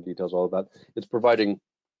credit card details, all of that, it's providing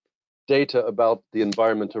data about the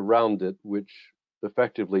environment around it, which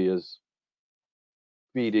effectively is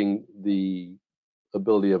feeding the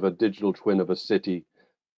ability of a digital twin of a city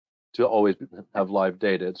to always have live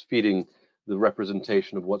data. It's feeding the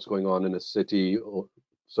representation of what's going on in a city,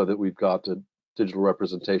 so that we've got a digital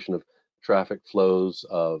representation of traffic flows,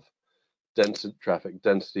 of traffic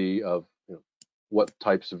density, of what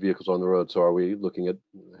types of vehicles are on the road. So are we looking at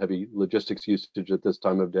heavy logistics usage at this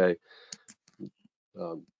time of day,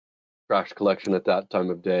 trash collection at that time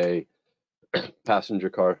of day, passenger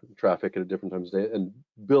car traffic at a different time of day, and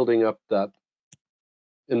building up that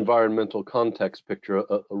environmental context picture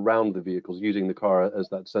around the vehicles, using the car as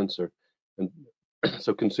that sensor. And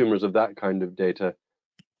so consumers of that kind of data,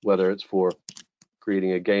 whether it's for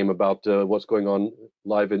creating a game about what's going on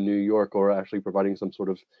live in New York, or actually providing some sort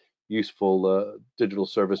of useful digital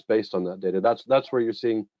service based on that data, that's where you're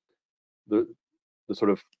seeing the sort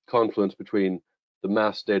of confluence between the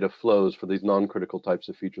mass data flows for these non-critical types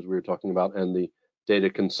of features we were talking about and the data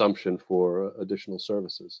consumption for additional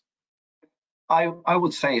services. I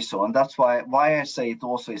would say so, and that's why I say it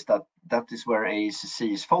also is that is where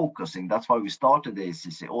AECC is focusing. That's why we started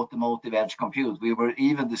AECC, Automotive Edge Compute. We were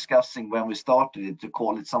even discussing when we started it to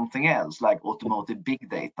call it something else, like Automotive Big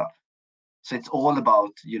Data. So it's all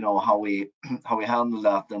about how we handle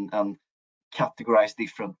that and categorize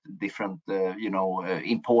different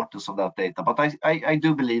importance of that data. But I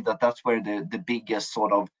do believe that that's where the biggest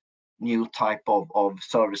sort of new type of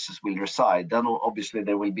services will reside. Then obviously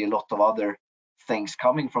there will be a lot of other things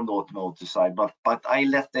coming from the automotive side, but I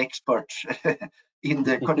let the experts in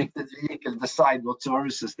the connected vehicle decide what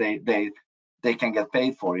services they can get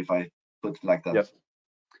paid for, if I put it like that. Yep.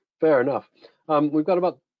 Fair enough. We've got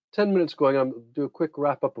about 10 minutes going. I'll do a quick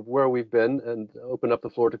wrap up of where we've been and open up the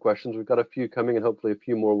floor to questions. We've got a few coming, and hopefully a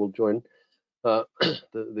few more will join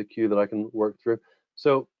the queue that I can work through.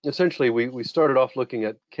 So essentially, we started off looking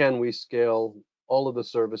at, can we scale all of the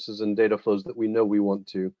services and data flows that we know we want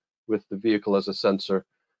to with the vehicle as a sensor,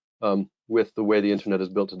 with the way the internet is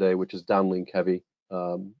built today, which is downlink heavy?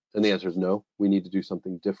 And the answer is no. We need to do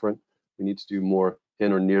something different. We need to do more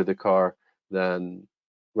in or near the car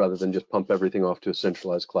rather than just pump everything off to a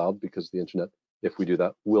centralized cloud, because the internet, if we do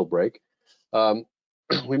that, will break.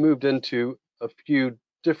 We moved into a few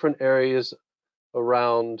different areas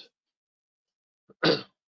around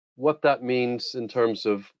what that means in terms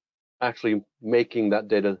of actually making that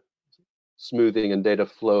data smoothing and data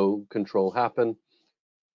flow control happen,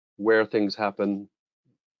 where things happen,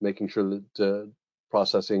 making sure that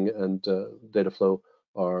processing and data flow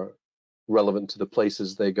are relevant to the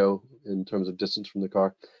places they go in terms of distance from the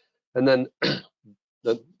car. And then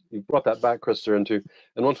you brought that back, Christer,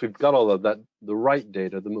 and once we've got all of that, the right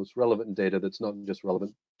data, the most relevant data that's not just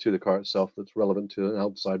relevant to the car itself, that's relevant to an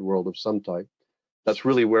outside world of some type, that's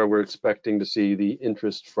really where we're expecting to see the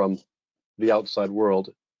interest from the outside world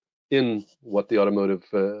in what the automotive,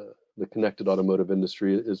 the connected automotive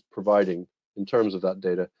industry is providing in terms of that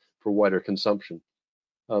data for wider consumption.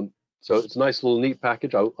 So it's a nice little neat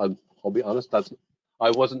package. I'll be honest,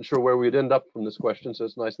 I wasn't sure where we'd end up from this question, so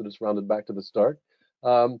it's nice that it's rounded back to the start.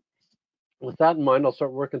 With that in mind, I'll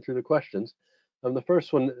start working through the questions. The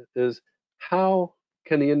first one is, how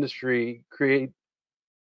can the industry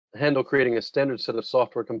handle creating a standard set of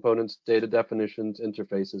software components, data definitions,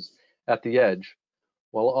 interfaces at the edge,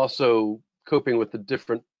 while also coping with the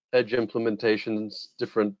different edge implementations,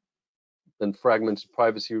 different and fragments of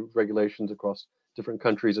privacy regulations across different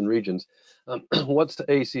countries and regions? What's the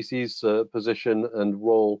AECC's position and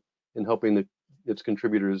role in helping its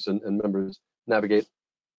contributors and members navigate,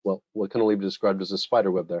 well, what can only be described as a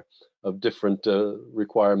spider web there of different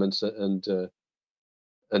requirements and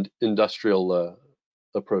industrial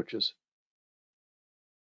approaches?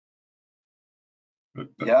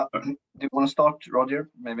 Yeah, do you want to start, Roger,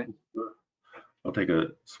 maybe? I'll take a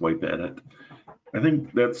swipe at it. I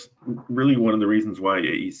think that's really one of the reasons why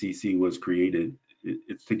AECC was created.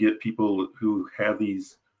 It's to get people who have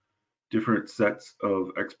these different sets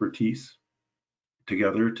of expertise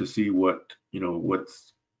together to see what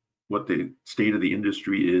the state of the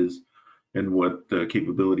industry is and what the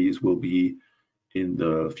capabilities will be in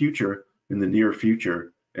the future, in the near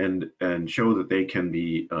future, and show that they can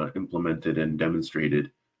be implemented and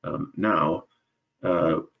demonstrated now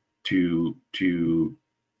to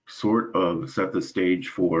sort of set the stage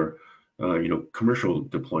for commercial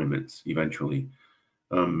deployments eventually.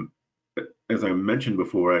 As I mentioned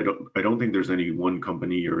before, I don't think there's any one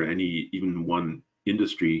company or even one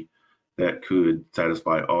industry that could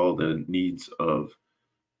satisfy all the needs of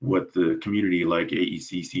what the community like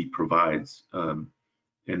AECC provides,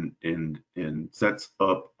 and sets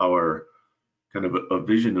up our kind of a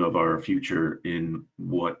vision of our future in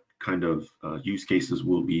what kind of use cases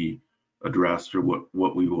will be addressed, or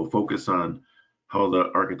what we will focus on, how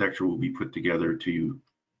the architecture will be put together to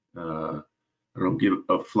give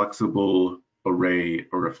a flexible array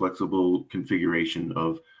or a flexible configuration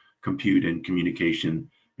of compute and communication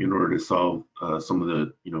in order to solve some of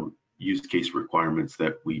the use case requirements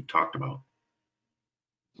that we talked about.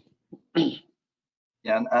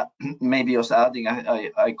 Yeah, and maybe just adding,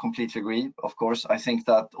 I completely agree. Of course, I think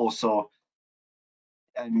that also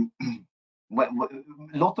a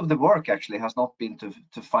lot of the work actually has not been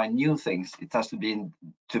to find new things. It has to be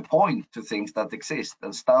to point to things that exist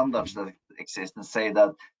and standards that exist, and say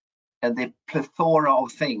that, and the plethora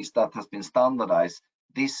of things that has been standardized,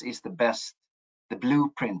 this is the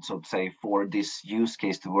blueprint, so to say, for this use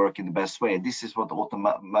case to work in the best way. This is what auto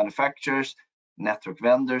manufacturers, network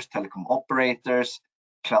vendors, telecom operators,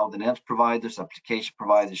 cloud and edge providers, application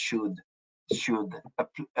providers should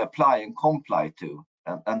apply and comply to,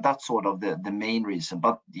 and that's sort of the main reason.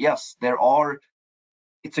 But yes,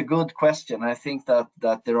 it's a good question. I think that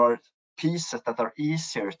there are pieces that are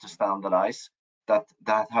easier to standardize, that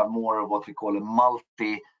have more of what we call a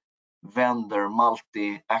multi-vendor,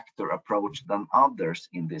 multi-actor approach than others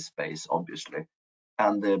in this space, obviously.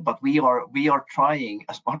 And but we are trying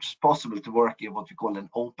as much as possible to work in what we call an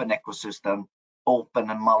open ecosystem, open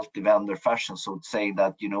and multi-vendor fashion, so to say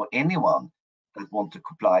that anyone that want to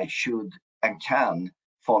comply should and can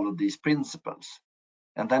follow these principles.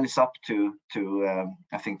 and then it's up to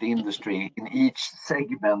I think the industry in each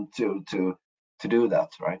segment to do that,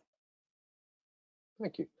 right?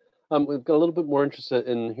 Thank you. We've got a little bit more interested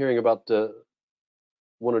in hearing about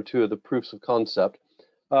one or two of the proofs of concept.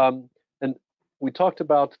 And we talked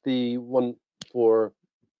about the one for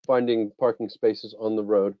finding parking spaces on the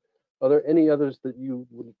road. Are there any others that you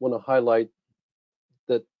would want to highlight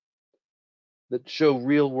that show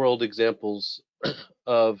real world examples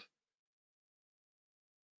of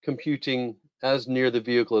computing as near the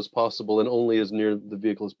vehicle as possible and only as near the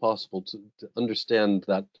vehicle as possible to understand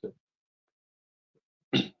that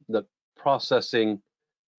that processing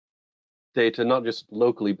data not just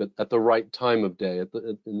locally but at the right time of day,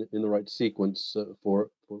 in the right sequence for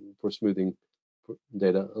smoothing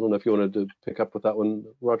data? I don't know if you wanted to pick up with that one,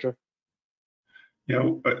 Roger.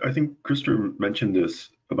 Yeah, I think Christopher mentioned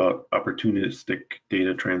this about opportunistic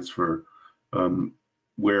data transfer,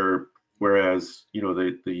 whereas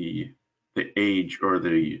the age or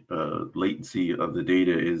the latency of the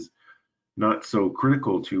data is not so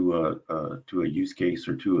critical to a use case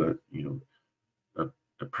or to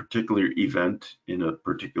a particular event in a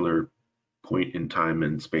particular point in time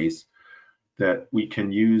and space, that we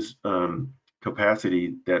can use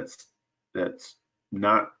capacity that's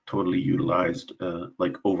not totally utilized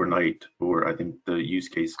like overnight, or I think the use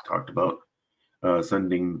case talked about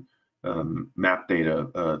sending map data,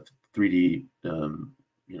 3D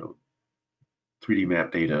 3D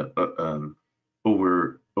map data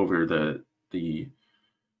over the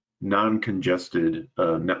non-congested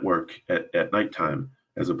network at nighttime,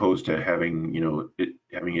 as opposed to having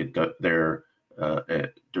it there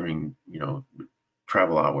during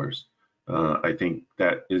travel hours. I think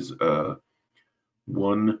that is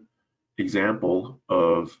one example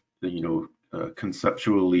of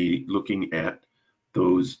conceptually looking at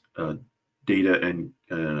those data and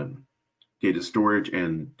data storage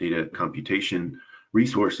and data computation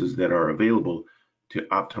resources that are available to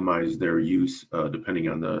optimize their use depending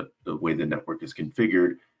on the way the network is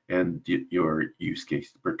configured and your use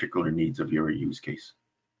case, the particular needs of your use case.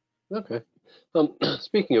 Okay.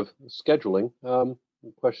 Speaking of scheduling,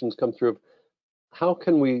 questions come through of how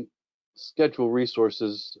can we schedule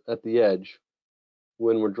resources at the edge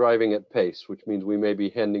when we're driving at pace, which means we may be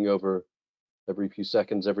handing over every few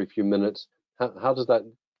seconds, every few minutes. How does that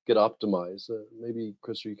get optimized? Maybe,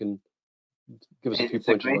 Chris, you can give us a few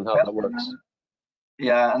pointers on how that works.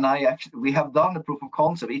 Yeah, and we have done a proof of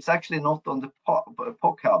concept. It's actually not on the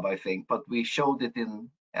POC Hub, I think, but we showed it in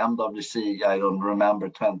MWC, I don't remember,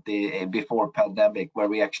 before pandemic, where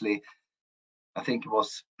we actually, I think it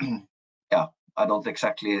was, yeah, I don't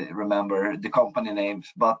exactly remember the company names,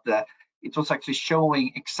 but it was actually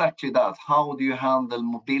showing exactly that. How do you handle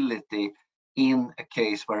mobility in a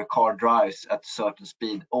case where a car drives at a certain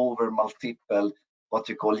speed over multiple, what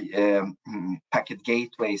you call packet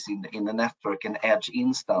gateways in the network and edge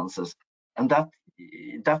instances? And that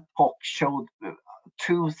POC showed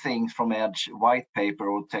two things from Edge white paper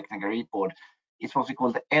or technical report. It was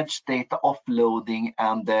called the edge data offloading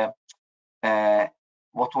and the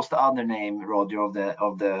what was the other name, Roger, of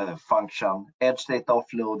the function? Edge data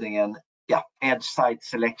offloading and edge site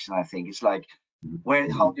selection. I think it's like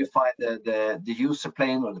how do you find the user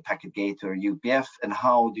plane or the packet gateway or UPF, and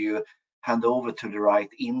how do you hand over to the right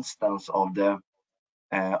instance of the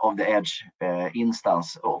edge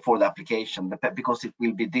instance for the application, because it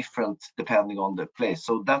will be different depending on the place.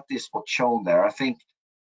 So that is what's shown there. I think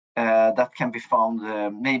that can be found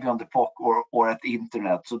maybe on the POC or at the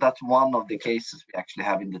internet. So that's one of the cases we actually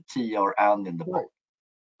have in the TR and in the POC.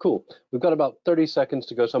 Cool. We've got about 30 seconds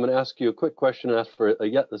to go, so I'm going to ask you a quick question, ask for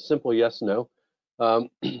a simple yes, no.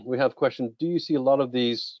 We have a question: do you see a lot of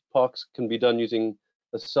these POCs can be done using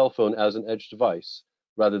a cell phone as an edge device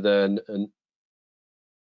rather than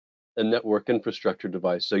a network infrastructure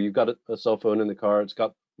device? So you've got a cell phone in the car, it's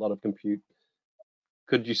got a lot of compute.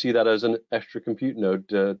 Could you see that as an extra compute node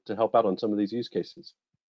to help out on some of these use cases?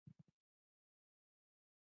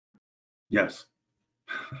 Yes.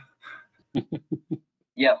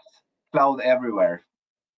 Yes, cloud everywhere.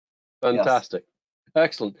 Fantastic. Yes.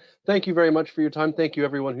 Excellent. Thank you very much for your time. Thank you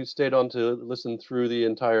everyone who stayed on to listen through the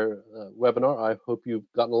entire webinar. I hope you've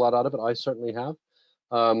gotten a lot out of it. I certainly have.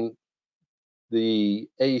 The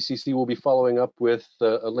AECC will be following up with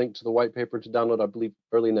a link to the white paper to download, I believe,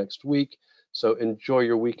 early next week. So enjoy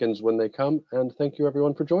your weekends when they come, and thank you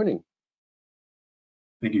everyone for joining.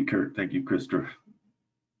 Thank you, Kurt. Thank you, Christopher.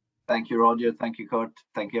 Thank you, Roger. Thank you, Kurt.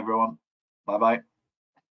 Thank you, everyone. Bye-bye.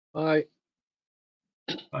 Bye.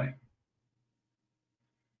 Bye.